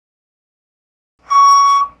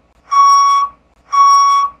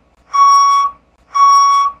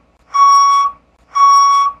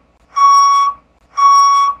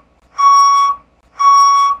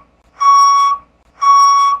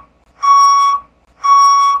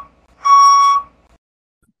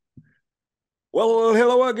Well,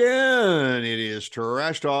 hello again. It is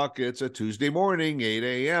Trash Talk. It's a Tuesday morning, 8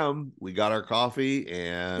 a.m. We got our coffee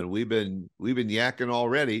and we've been yakking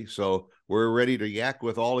already, so we're ready to yak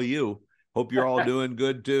with all of you. Hope you're all doing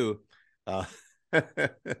good too. Uh,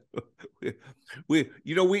 we,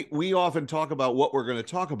 we often talk about what we're going to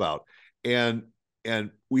talk about, and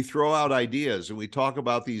we throw out ideas and we talk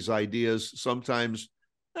about these ideas sometimes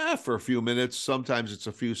for a few minutes, sometimes it's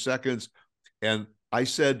a few seconds. And I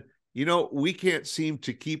said, we can't seem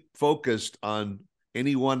to keep focused on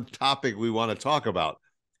any one topic we want to talk about.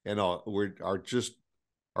 And our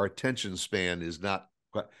attention span is not.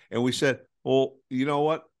 And we said, well, you know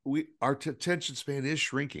what? Our attention span is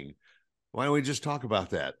shrinking. Why don't we just talk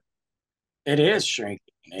about that? It is shrinking.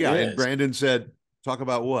 It Yeah. And is. Brandon said, talk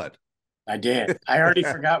about what? I did. I already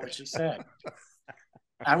forgot what she said.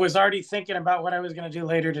 I was already thinking about what I was going to do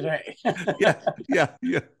later today. Yeah,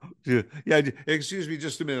 yeah. Excuse me,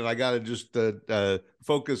 just a minute. I got to just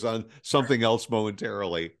focus on something else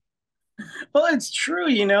momentarily. Well, it's true.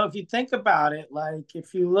 If you think about it, like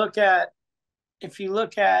if you look at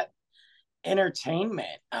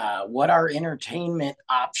entertainment, what our entertainment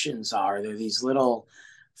options are. They're these little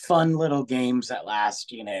fun little games that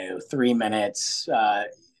last, 3 minutes.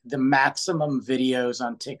 The maximum videos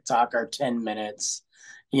on TikTok are 10 minutes.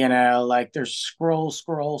 Like there's scroll,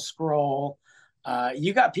 scroll, scroll.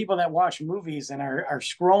 You got people that watch movies and are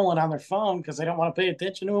scrolling on their phone because they don't want to pay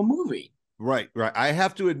attention to a movie. Right, right. I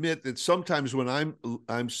have to admit that sometimes when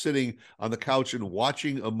I'm sitting on the couch and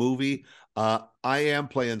watching a movie, I am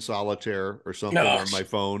playing solitaire or something No, on my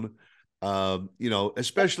phone.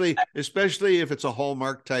 Especially if it's a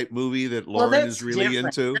Hallmark type movie that well, Lauren is that's really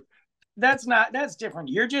different. into. That's different.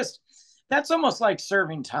 That's almost like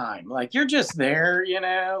serving time. Like you're just there,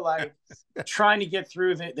 like trying to get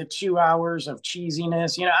through the 2 hours of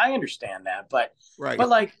cheesiness. I understand that, but Right.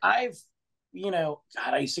 like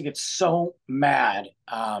God, I used to get so mad.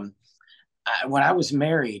 When I was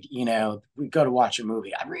married, we'd go to watch a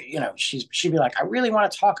movie. She'd be like, I really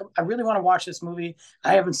want to watch this movie.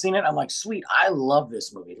 I haven't seen it. I'm like, sweet, I love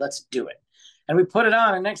this movie. Let's do it. And we put it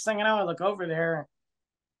on, and next thing I know, I look over there.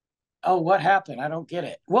 Oh, what happened? I don't get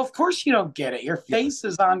it. Well, of course you don't get it. Your Yeah. face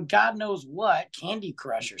is on God knows what, Candy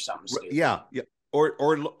Crush or something stupid. Yeah. Yeah. Or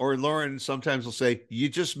Lauren sometimes will say, you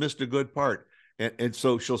just missed a good part. And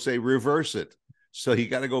so she'll say, reverse it. So you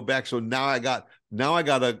got to go back. So now I got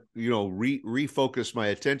to, refocus my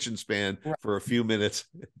attention span Right. for a few minutes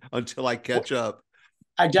until I catch up.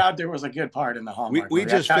 I doubt there was a good part in the We Hallmark we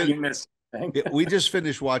movie. I just doubt fin- you missed anything. we just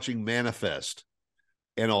finished watching Manifest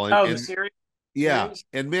and all, Oh, the and series? yeah, Series?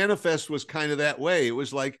 and Manifest was kind of that way. It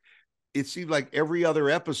was like it seemed like every other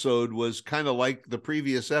episode was kind of like the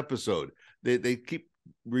previous episode. They keep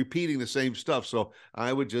repeating the same stuff. So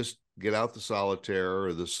I would just get out the solitaire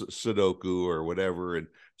or the Sudoku or whatever and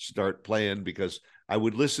start playing because I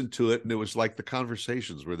would listen to it and it was like the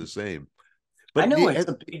conversations were the same. I But know the it's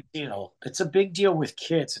a big deal. It's a big deal with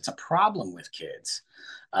kids. It's a problem with kids.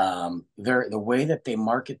 They're the way that they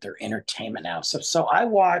market their entertainment now. So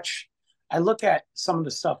I look at some of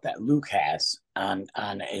the stuff that Luke has on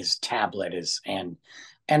his tablet is and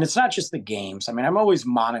it's not just the games. I mean, I'm always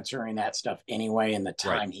monitoring that stuff anyway and the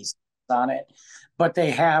right. time he's on it. But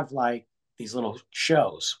they have like these little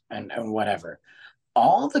shows and whatever.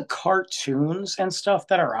 All the cartoons and stuff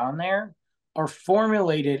that are on there are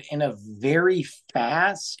formulated in a very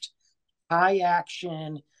fast, high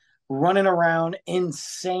action, running around,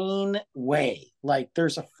 insane way. Like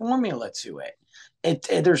there's a formula to it.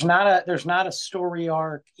 There's not a story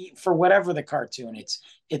arc for whatever the cartoon.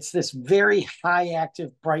 It's this very high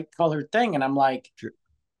active, bright colored thing, and I'm like, Sure.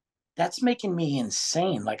 that's making me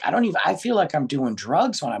insane. Like I feel like I'm doing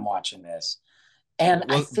drugs when I'm watching this, and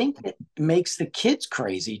I Well, think it makes the kids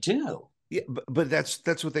crazy too. yeah, but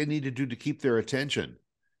that's what they need to do to keep their attention.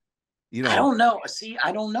 You I know, don't know. See,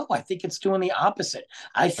 I don't know. I think it's doing the opposite.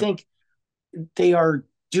 I think they are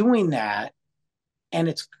doing that and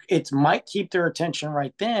it might keep their attention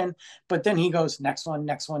right then, but then he goes next one,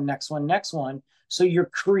 next one, next one, next one. So you're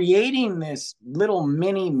creating this little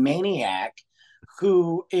mini maniac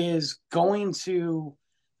who is going to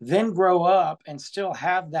then grow up and still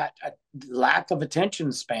have that lack of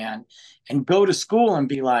attention span and go to school and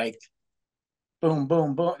be like boom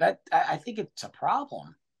boom boom. I think it's a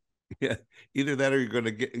problem. yeah, either that or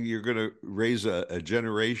you're going to raise a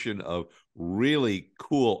generation of really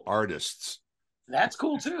cool artists. That's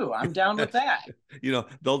cool too. I'm down with that.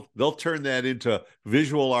 They'll turn that into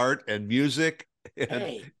visual art and music, and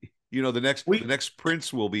Hey, the we next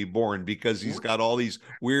Prince will be born because he's got all these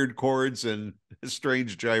weird chords and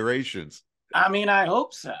strange gyrations. I mean, I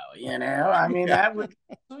hope so, I mean, Yeah. that would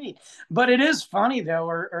be sweet. But it is funny though,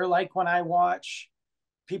 or like when I watch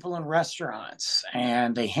people in restaurants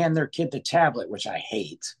and they hand their kid the tablet, which I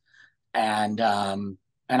hate, and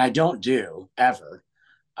I don't do ever.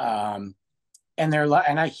 Um, and they're like,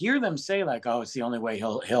 and I hear them say like, "Oh, it's the only way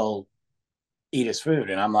he'll eat his food,"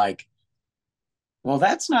 and I'm like, "Well,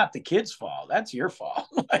 that's not the kid's fault. That's your fault."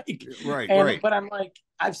 Like, Right, and right. but I'm like,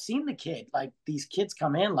 I've seen the kid, like these kids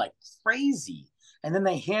come in like crazy, and then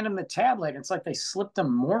they hand him the tablet. It's like they slipped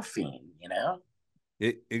him morphine.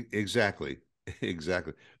 Exactly.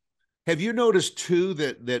 Exactly. Have you noticed too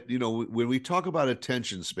that when we talk about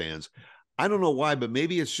attention spans, I don't know why, but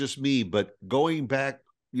maybe it's just me, but going back,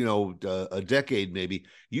 a decade maybe,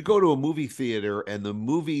 you go to a movie theater and the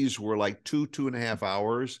movies were like 2.5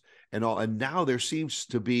 hours and all, and now there seems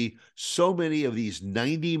to be so many of these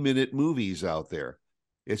 90-minute movies out there.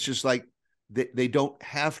 It's just like they don't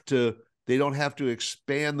have to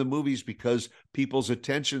expand the movies because people's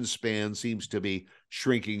attention span seems to be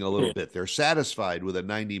shrinking a little bit. They're satisfied with a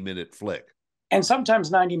 90-minute flick. And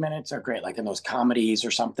sometimes 90 minutes are great, like in those comedies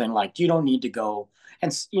or something. Like you don't need to go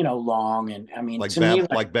and long. And I mean, Like to me,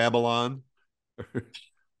 like, like Babylon.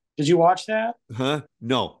 did you watch that? Huh?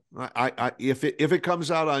 No. If it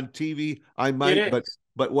comes out on TV, I It might, but is.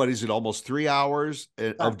 what is it? Almost 3 hours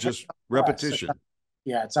It's of on just Paramount Plus. repetition.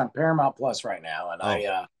 Yeah, it's on Paramount Plus right now. And Oh,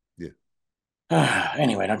 yeah.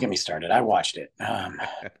 anyway, don't get me started. I watched it.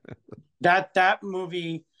 That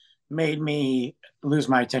movie made me lose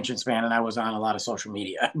my attention span, and I was on a lot of social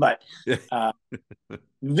media. But Yeah. uh,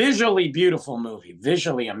 visually beautiful movie,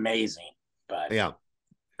 visually amazing, but Yeah.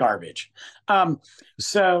 garbage.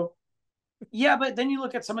 So yeah, but then you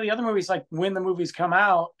look at some of the other movies, like when the movies come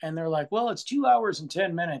out, and they're like, "Well, it's 2 hours and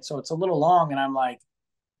 10 minutes, so it's a little long," and I'm like,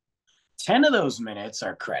 10 of those minutes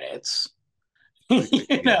are credits. Yeah.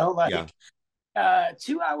 Yeah. Like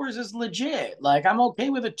 2 hours is legit. Like I'm okay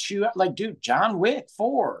with a two. Like, dude, John Wick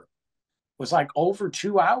 4 was like over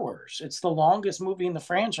 2 hours. It's the longest movie in the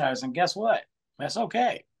franchise, and guess what? That's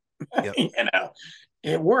okay. Yeah. you know,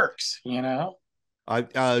 it works. I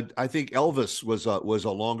think Elvis was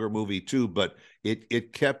a longer movie too, but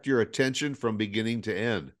it kept your attention from beginning to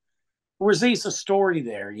end. There was at least a story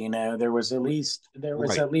there. There was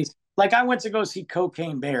Right. at least like I went to go see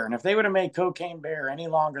Cocaine Bear, and if they would have made Cocaine Bear any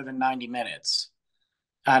longer than 90 minutes,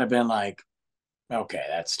 I'd have been like, okay,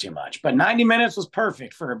 that's too much. But 90 minutes was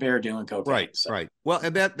perfect for a bear doing Right, cocaine. So right. Well,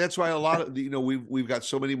 and that's why a lot of we've got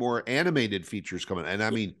so many more animated features coming, and I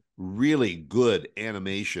mean really good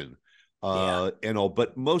animation. yeah.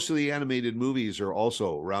 But most of the animated movies are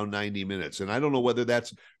also around 90 minutes, and I don't know whether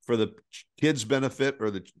that's for the kids' benefit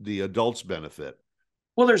or the adults' benefit.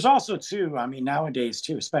 Well, there's also too, I mean, nowadays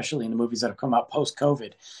too, especially in the movies that have come out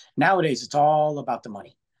post-COVID, nowadays it's all about the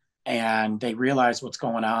money. And they realize what's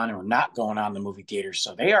going on or not going on in the movie theaters.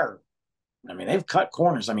 So I mean, they've cut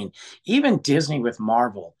corners. I mean, even Disney with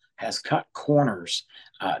Marvel has cut corners.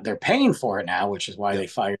 They're paying for it now, which is why Yeah, they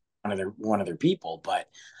fired one of their people. But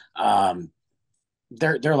um,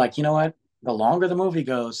 they're like, you know what? The longer the movie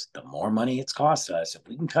goes, the more money it's cost us. If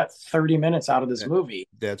we can cut 30 minutes out of this that, movie,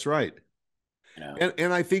 that's right. you know,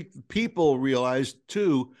 And I think people realize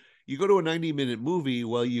too, you go to a 90-minute movie,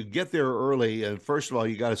 well, you get there early, and first of all,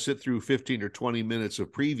 you got to sit through 15 or 20 minutes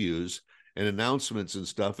of previews and announcements and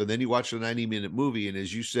stuff, and then you watch the 90-minute movie. And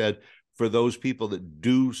as you said, for those people that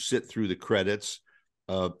do sit through the credits,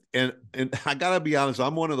 and I gotta be honest,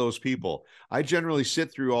 I'm one of those people. I generally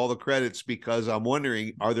sit through all the credits because I'm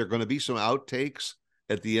wondering, are there going to be some outtakes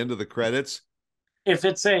at the end of the credits? if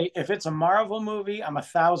it's a Marvel movie, I'm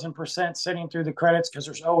 1,000% sitting through the credits because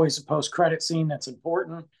there's always a post credit scene that's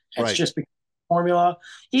important. It's Right. just formula.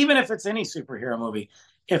 Even if it's any superhero movie,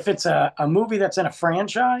 if it's a movie that's in a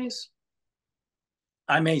franchise,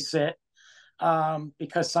 I may sit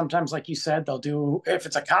because sometimes, like you said, they'll do. If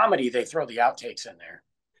it's a comedy, they throw the outtakes in there.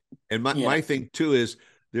 And my, You know, my thing too is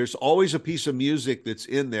there's always a piece of music that's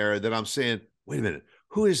in there that I'm saying, wait a minute,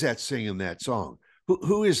 who is that singing that song?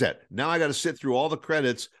 Who is that? Now I got to sit through all the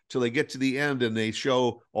credits till they get to the end and they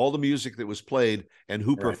show all the music that was played and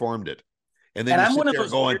who right? performed it. And then And you I'm sit one of there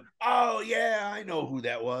those going, weird. oh yeah, I know who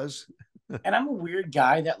that was. And I'm a weird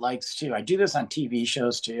guy that likes to. I do this on TV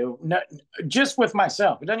shows too, not just with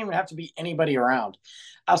myself. It doesn't even have to be anybody around.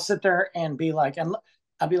 I'll sit there and be like, and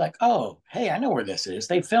I'll be like, oh, hey, I know where this is.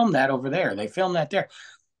 They filmed that over there. They filmed that there.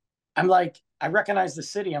 I'm like, I recognize the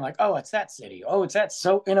city. I'm like, oh, it's that city. Oh, it's that.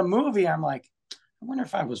 So in a movie, I'm like, I wonder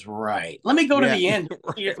if I was right. Let me go to Yeah, the end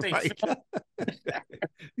and see if right, they right. film.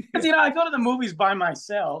 Because I go to the movies by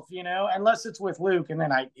myself, unless it's with Luke, and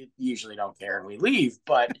then I usually don't care and we leave.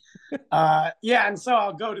 But yeah, and so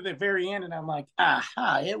I'll go to the very end, and I'm like,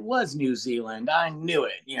 aha, it was New Zealand. I knew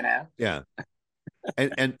it. Yeah.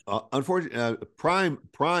 And unfortunately, Prime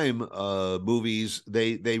movies,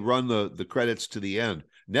 they run the credits to the end.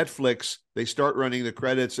 Netflix, they start running the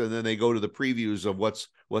credits and then they go to the previews of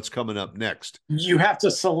what's coming up next. You have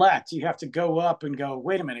to select. You have to go up and go.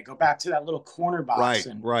 Wait a minute. Go back to that little corner box. Right,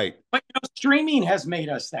 And right. but streaming has made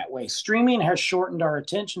us that way. Streaming has shortened our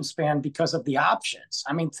attention span because of the options.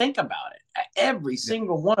 I mean, think about it. Every Yeah,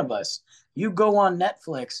 single one of us. You go on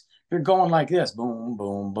Netflix. You're going like this, boom,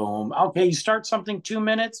 boom, boom. Okay, you start something 2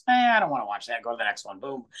 minutes. I don't want to watch that. Go to the next one,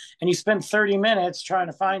 boom. And you spend 30 minutes trying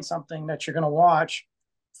to find something that you're going to watch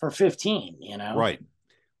for 15. right.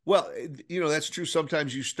 Well, that's true.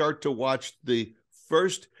 Sometimes you start to watch the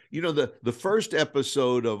first, the first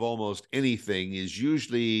episode of almost anything is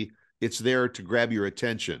usually it's there to grab your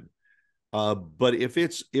attention. But if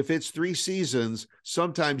it's 3 seasons,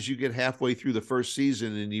 sometimes you get halfway through the first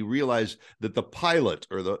season and you realize that the pilot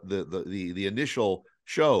or the initial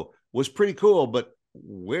show was pretty cool, but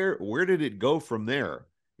where did it go from there?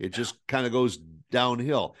 It just kind of goes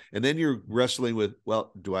downhill, and then you're wrestling with,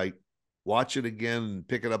 well, do I watch it again and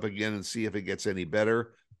pick it up again and see if it gets any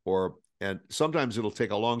better? And sometimes it'll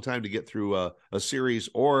take a long time to get through a series,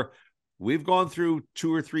 or we've gone through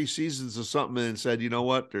 2 or 3 seasons of something and said, you know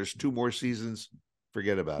what, there's 2 more seasons,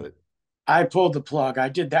 forget about it. I pulled the plug. I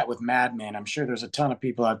did that with Mad Men. I'm sure there's a ton of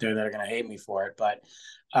people out there that are going to hate me for it, but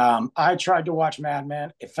I tried to watch Mad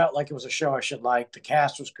Men. It felt like it was a show I should like. The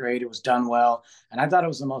cast was great. It was done well, and I thought it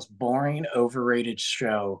was the most boring, overrated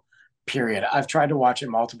show. Period. I've tried to watch it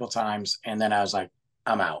multiple times, and then I was like,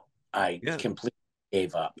 I'm out. I Yeah, completely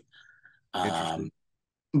gave up. interesting. Um,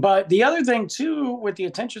 but the other thing too with the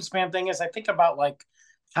attention span thing is I think about like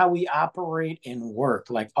how we operate in work.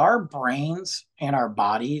 Like our brains and our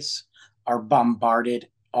bodies are bombarded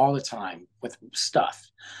all the time with stuff,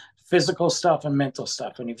 physical stuff and mental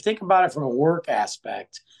stuff. And if you think about it from a work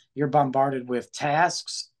aspect, you're bombarded with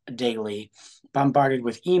tasks daily, bombarded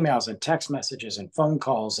with emails and text messages and phone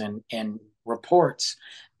calls and reports.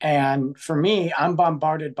 And for me, I'm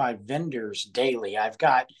bombarded by vendors daily. I've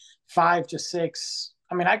got 5 to 6.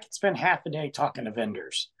 I mean, I could spend half a day talking to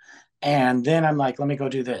vendors. And then I'm like, let me go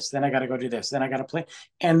do this. Then I got to go do this. Then I got to play.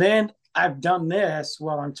 And then I've done this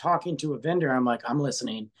while I'm talking to a vendor. I'm like, I'm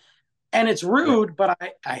listening. And it's Yeah, rude, but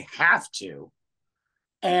I have to.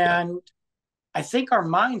 yeah. And I think our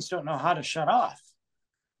minds don't know how to shut off,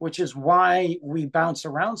 which is why we bounce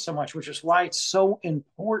around so much, which is why it's so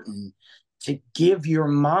important to give your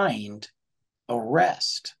mind a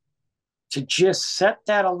rest, to just set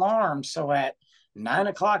that alarm. So at 9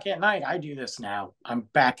 o'clock at night, I do this now. I'm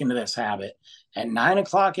back into this habit. At 9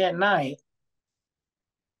 o'clock at night,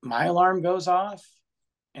 my alarm goes off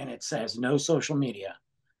and it says no social media.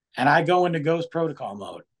 And I go into ghost protocol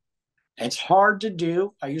mode. It's hard to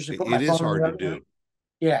do. I usually put my It is phone in hard the to other room. do.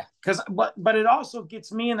 Yeah, because but it also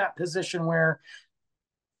gets me in that position where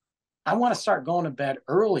I want to start going to bed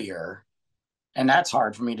earlier, and that's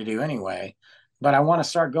hard for me to do anyway. But I want to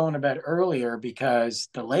start going to bed earlier because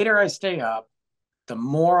the later I stay up, the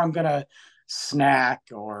more I'm gonna snack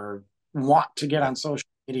or want to get Yeah, on social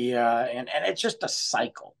media, and it's just a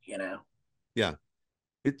cycle. yeah.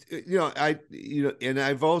 And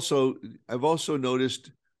I've also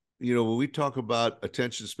noticed, when we talk about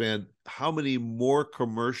attention span, how many more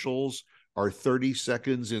commercials are 30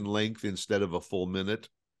 seconds in length instead of a full minute.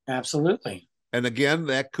 Absolutely. And again,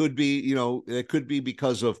 it could be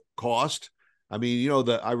because of cost. I mean,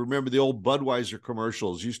 I remember the old Budweiser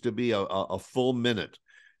commercials used to be a full minute,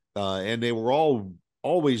 and they were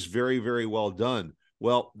always very, very well done.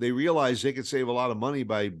 Well, they realized they could save a lot of money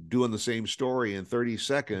by doing the same story in 30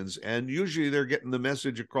 seconds. And usually they're getting the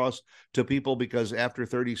message across to people because after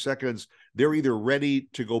 30 seconds, they're either ready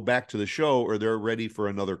to go back to the show or they're ready for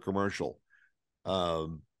another commercial.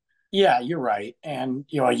 Um, Yeah, you're right. And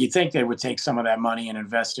you think they would take some of that money and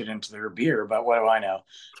invest it into their beer, but what do I know?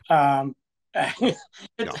 Um,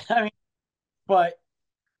 yeah. I mean, but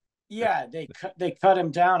yeah, they cut him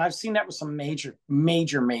down. I've seen that with some major,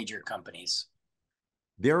 major, major companies.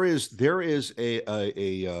 There is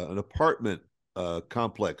an apartment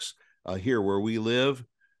complex here where we live.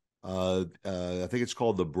 I think it's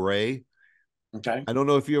called the Bray. Okay. I don't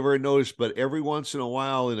know if you ever noticed, but every once in a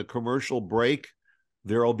while in a commercial break,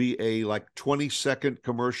 there'll be a like 20-second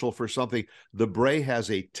commercial for something. The Bray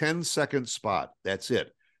has a 10-second spot. That's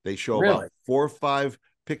it. They show about Really? 4 or 5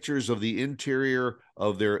 pictures of the interior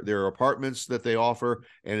of their apartments that they offer,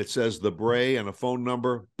 and it says the Bray and a phone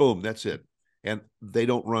number. Boom, that's it. And they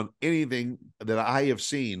don't run anything that I have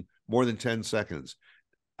seen more than 10 seconds.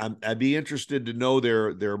 I'd be interested to know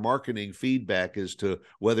their marketing feedback as to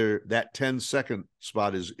whether that 10-second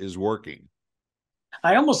spot is working.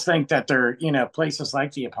 I almost think that they're, places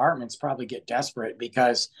like the apartments probably get desperate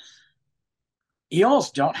because you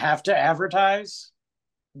almost don't have to advertise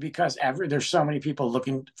because there's so many people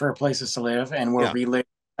looking for places to live and we're Yeah, reliving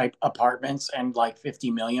type apartments and like 50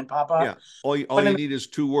 million pop yeah. up. All But you need is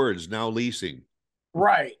 2 words, now leasing.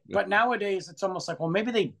 right. But nowadays it's almost like, well,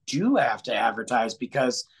 maybe they do have to advertise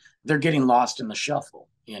because they're getting lost in the shuffle.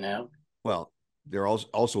 Well, they're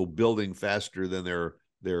also building faster than renting,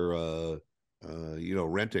 or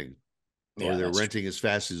Yeah, they're renting as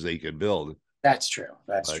fast as they can build. that's true.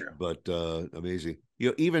 That's true. But amazing.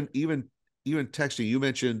 Even texting. You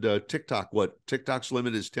mentioned TikTok. What TikTok's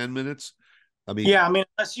limit is 10 minutes. I mean, Yeah, I mean, yeah,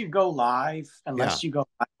 unless you go live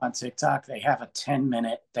on TikTok, they have a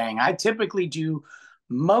 10-minute thing. I typically do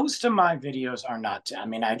most of my videos are not, I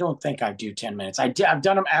mean, I don't think I do 10 minutes. I've done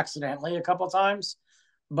them accidentally a couple times,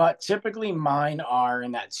 but typically mine are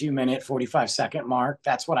in that 2 minute, 45-second mark.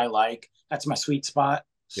 That's what I like. That's my sweet spot.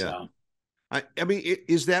 yeah. So, I mean,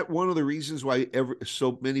 is that one of the reasons why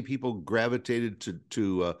so many people gravitated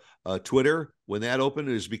to Twitter when that opened?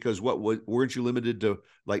 Is because what weren't you limited to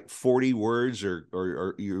like 40 words,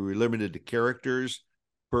 or you were limited to characters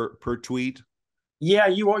per tweet? yeah,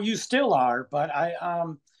 you still are, but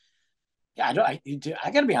yeah,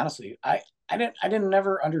 I got to be honest with you. I didn't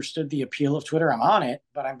never understood the appeal of Twitter. I'm on it,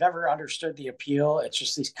 but I've never understood the appeal. It's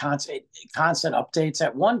just these constant updates.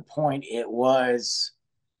 At one point, it was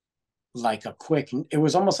like it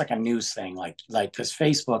was almost like a news thing, like because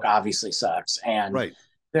Facebook obviously sucks, and Right.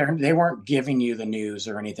 they weren't giving you the news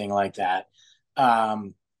or anything like that.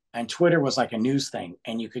 And Twitter was like a news thing,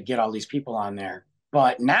 and you could get all these people on there.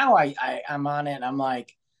 But now I'm on it, and I'm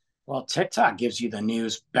like, well, TikTok gives you the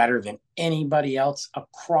news better than anybody else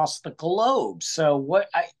across the globe. So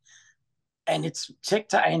and it's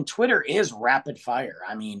TikTok and Twitter is rapid fire.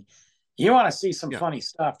 I mean, you want to see some Yeah. funny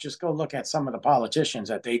stuff, just go look at some of the politicians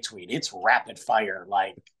that they tweet. It's rapid fire,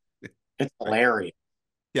 like it's Right. hilarious.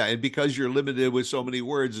 Yeah, and because you're limited with so many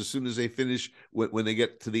words, as soon as they finish, when they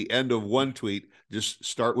get to the end of one tweet, just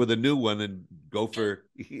start with a new one and go for,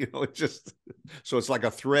 it's just, so it's like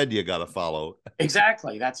a thread you got to follow.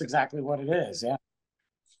 Exactly. That's exactly what it is. Yeah.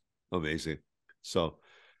 Amazing. So,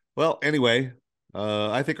 well, anyway,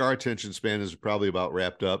 I think our attention span is probably about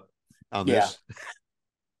wrapped up on Yeah. this.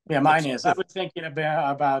 Yeah. Mine is. I was thinking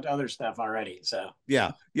about other stuff already. So,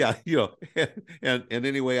 Yeah, yeah, and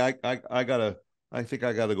anyway, I think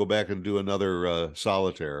I gotta go back and do another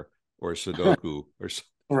solitaire or Sudoku or something.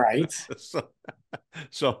 right. So,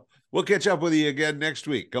 so we'll catch up with you again next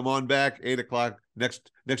week. Come on back, 8 o'clock next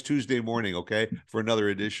Tuesday morning, okay, for another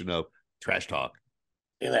edition of Trash Talk.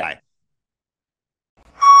 See you there. Bye.